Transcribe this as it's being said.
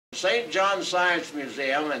St. John Science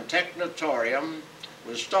Museum and Technatorium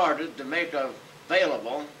was started to make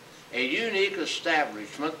available a unique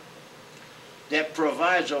establishment that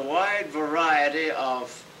provides a wide variety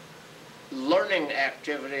of learning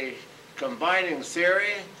activity combining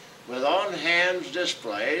theory with on-hand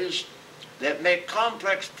displays that make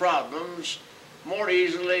complex problems more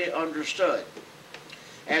easily understood.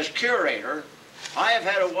 As curator, I have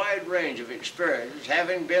had a wide range of experience,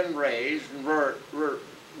 having been raised and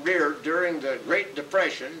reared during the Great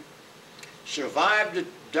Depression, survived and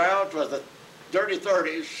dealt with the dirty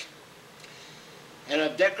 30s, and a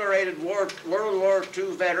decorated World War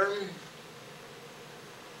II veteran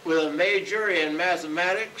with a major in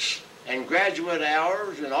mathematics and graduate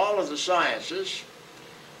hours in all of the sciences,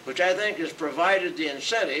 which I think has provided the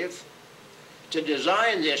incentive to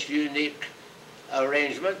design this unique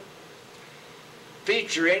arrangement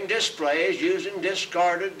featuring displays using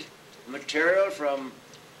discarded material from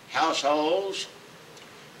households,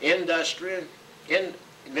 industry,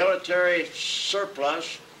 military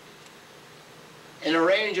surplus, and a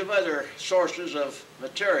range of other sources of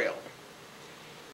material.